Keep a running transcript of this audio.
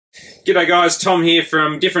G'day guys, Tom here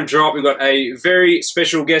from Different Drop. We've got a very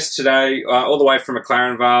special guest today, all the way from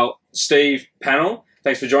McLaren Vale, Steve Pannell.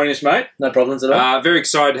 Thanks for joining us, mate. No problems at all. Very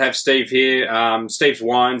excited to have Steve here. Steve's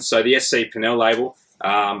wines, so the C Pannell label.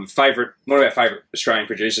 One of our favourite Australian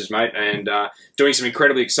producers, mate, and doing some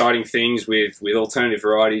incredibly exciting things with alternative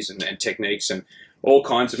varieties and techniques and all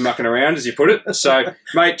kinds of mucking around, as you put it. So,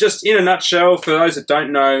 mate, just in a nutshell, for those that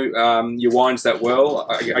don't know your wines that well,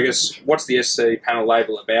 I guess, what's the SC Pannell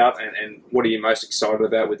label about, and what are you most excited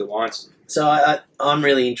about with the wines? So I'm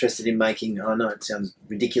really interested in making, I know it sounds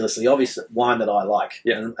ridiculously obvious, wine that I like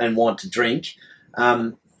and want to drink.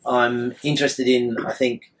 I'm interested in, I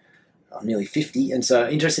think, I'm nearly 50, and so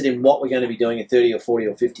interested in what we're going to be doing in 30 or 40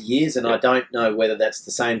 or 50 years, and I don't know whether that's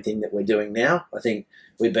the same thing that we're doing now. I think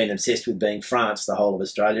we've been obsessed with being France, the whole of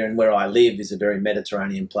Australia, and where I live is a very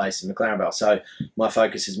Mediterranean place in McLaren Vale. So my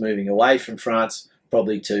focus is moving away from France,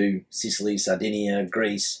 probably to Sicily, Sardinia,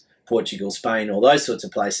 Greece, Portugal, Spain, all those sorts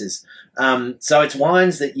of places. So it's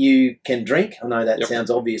wines that you can drink. I know that sounds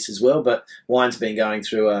obvious as well, but wine's been going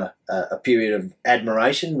through a period of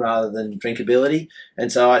admiration rather than drinkability.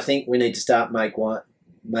 And so I think we need to start make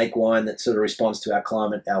wine that sort of responds to our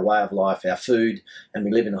climate, our way of life, our food, and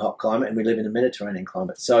we live in a hot climate and we live in a Mediterranean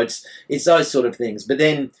climate. So it's those sort of things. But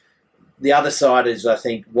then the other side is, I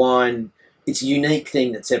think, wine, it's a unique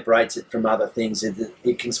thing that separates it from other things.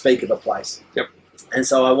 It can speak of a place. Yep. And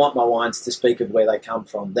so I want my wines to speak of where they come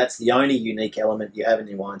from. That's the only unique element you have in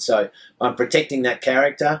your wine. So I'm protecting that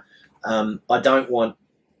character. I don't want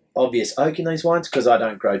obvious oak in these wines because I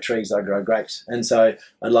don't grow trees, I grow grapes. And so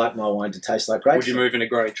I'd like my wine to taste like grapes. Would you move into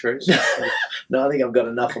growing trees? No, I think I've got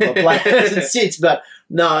enough on my plate as it sits. But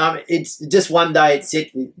no, it's just one day it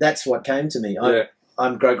sit. That's what came to me.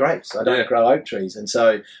 I grow grapes. I don't grow oak trees. And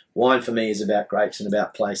so wine for me is about grapes and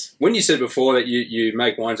about place. When you said before that you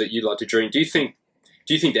make wines that you like to drink, do you think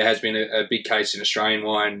there has been a big case in Australian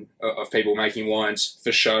wine of people making wines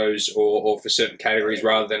for shows or for certain categories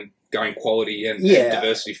rather than going quality and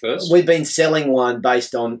diversity first? We've been selling wine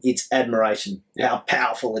based on its admiration, how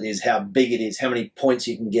powerful it is, how big it is, how many points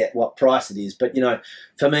you can get, what price it is. But, you know,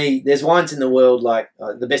 for me, there's wines in the world like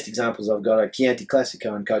the best examples I've got are Chianti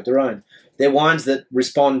Classico and Côte d'Rône. They're wines that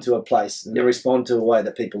respond to a place and they respond to a way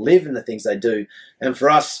that people live and the things they do. And for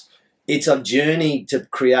us, it's a journey to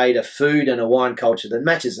create a food and a wine culture that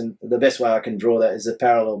matches, and the best way I can draw that is a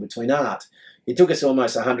parallel between art. It took us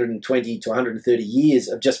almost 120 to 130 years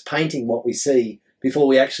of just painting what we see before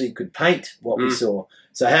we actually could paint what we saw.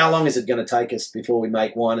 So how long is it going to take us before we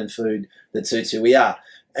make wine and food that suits who we are?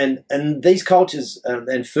 And these cultures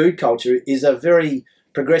and food culture is a very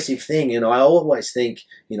progressive thing, and I always think,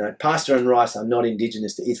 you know, pasta and rice are not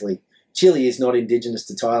indigenous to Italy. Chili is not indigenous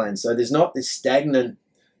to Thailand. So there's not this stagnant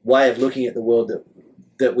way of looking at the world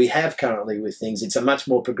that we have currently with things. It's a much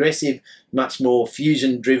more progressive, much more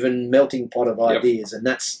fusion-driven melting pot of ideas, and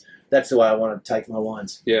that's the way I want to take my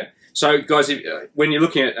wines. Yeah. So, guys, when you're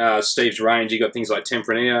looking at Steve's range, you've got things like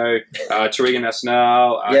Tempranillo, Touriga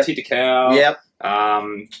Nacional, Tita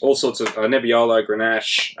all sorts of Nebbiolo,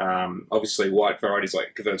 Grenache, obviously white varieties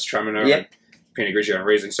like Gewürztraminer, and Pinot Grigio and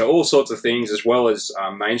Riesling. So all sorts of things, as well as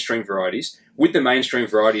mainstream varieties. With the mainstream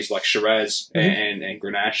varieties like Shiraz and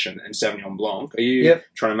Grenache and Sauvignon Blanc, are you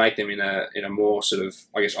trying to make them in a more sort of,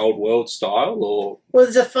 I guess, old world style? Or well,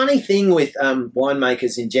 there's a funny thing with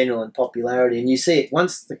winemakers in general and popularity, and you see it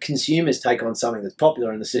once the consumers take on something that's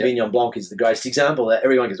popular, and the Sauvignon Blanc is the greatest example of that.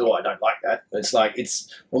 Everyone goes, oh, I don't like that. It's like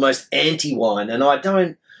it's almost anti-wine, and I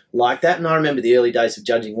don't like that. And I remember the early days of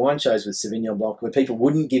judging wine shows with Sauvignon Blanc where people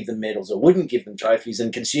wouldn't give them medals or wouldn't give them trophies,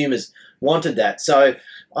 and consumers wanted that. So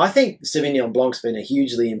I think Sauvignon Blanc's been a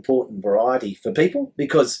hugely important variety for people,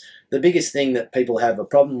 because the biggest thing that people have a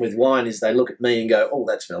problem with wine is they look at me and go, oh,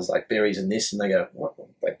 that smells like berries and this, and they go, what,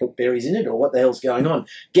 they put berries in it, or what the hell's going on?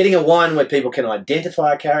 Getting a wine where people can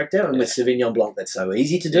identify a character, and with Sauvignon Blanc that's so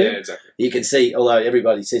easy to do. Yeah, exactly. You can see, although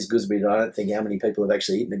everybody says gooseberry, I don't think how many people have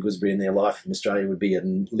actually eaten a gooseberry in their life. In Australia would be a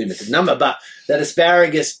limited number, but that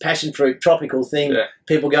asparagus, passion fruit, tropical thing,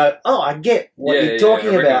 people go, oh, I get what you're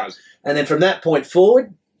talking about. And then from that point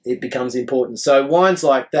forward, it becomes important. So wines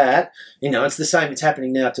like that, you know, it's the same. It's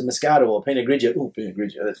happening now to Moscato or Pinot Grigio. Oh, Pinot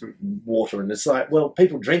Grigio, that's water. And it's like, well,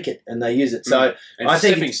 people drink it and they use it. So I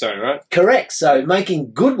think stepping stone, right? Correct. So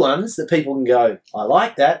making good ones that people can go, I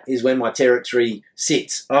like that, is when my territory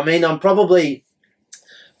sits. I mean, I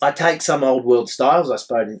take some old world styles, I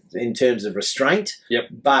suppose, in terms of restraint.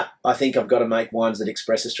 But I think I've got to make wines that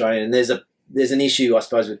express Australian. And there's an issue, I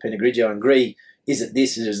suppose, with Pinot Grigio and Gris. Is it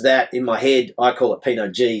this? Is it that? In my head, I call it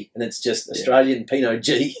Pinot G, and it's just Australian Pinot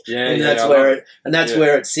G, and that's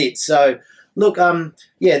where it sits. So, look,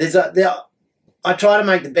 I try to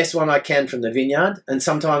make the best one I can from the vineyard, and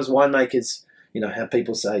sometimes winemakers, you know, how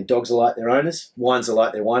people say dogs are like their owners, wines are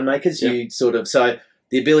like their winemakers. Yep. You sort of, so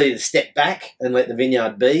the ability to step back and let the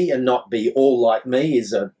vineyard be and not be all like me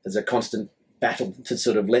is a constant battle to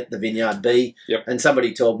sort of let the vineyard be. Yep. And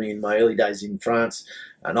somebody told me in my early days in France,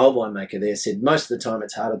 an old winemaker there said, most of the time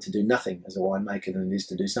it's harder to do nothing as a winemaker than it is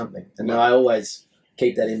to do something. And Right. I always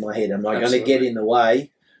keep that in my head. Am I going to get in the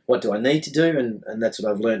way? What do I need to do? And that's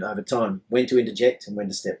what I've learned over time, when to interject and when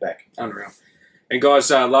to step back. Unreal. And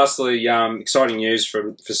guys, lastly, exciting news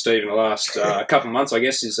for Steve in the last couple of months, I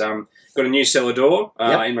guess, is got a new cellar door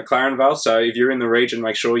in McLaren Vale. So if you're in the region,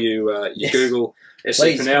 make sure you Yes. Google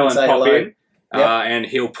C Pannell and pop hello. in, and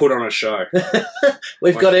he'll put on a show.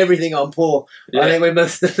 We've got everything on pour. Yeah. I think we're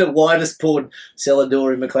the widest poured cellar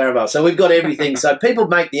door in McLaren Vale. So we've got everything. So people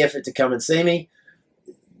make the effort to come and see me.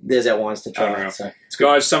 There's our wines to try. Unreal. So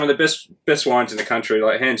Guys, some of the best wines in the country,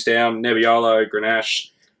 like hands down, Nebbiolo, Grenache,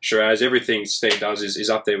 Shiraz, everything Steve does is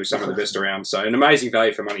up there with some of the best around. So an amazing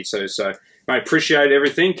value for money too. So mate, appreciate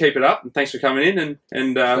everything. Keep it up, and thanks for coming in,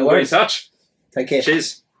 and we'll be in touch. Take care.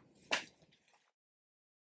 Cheers.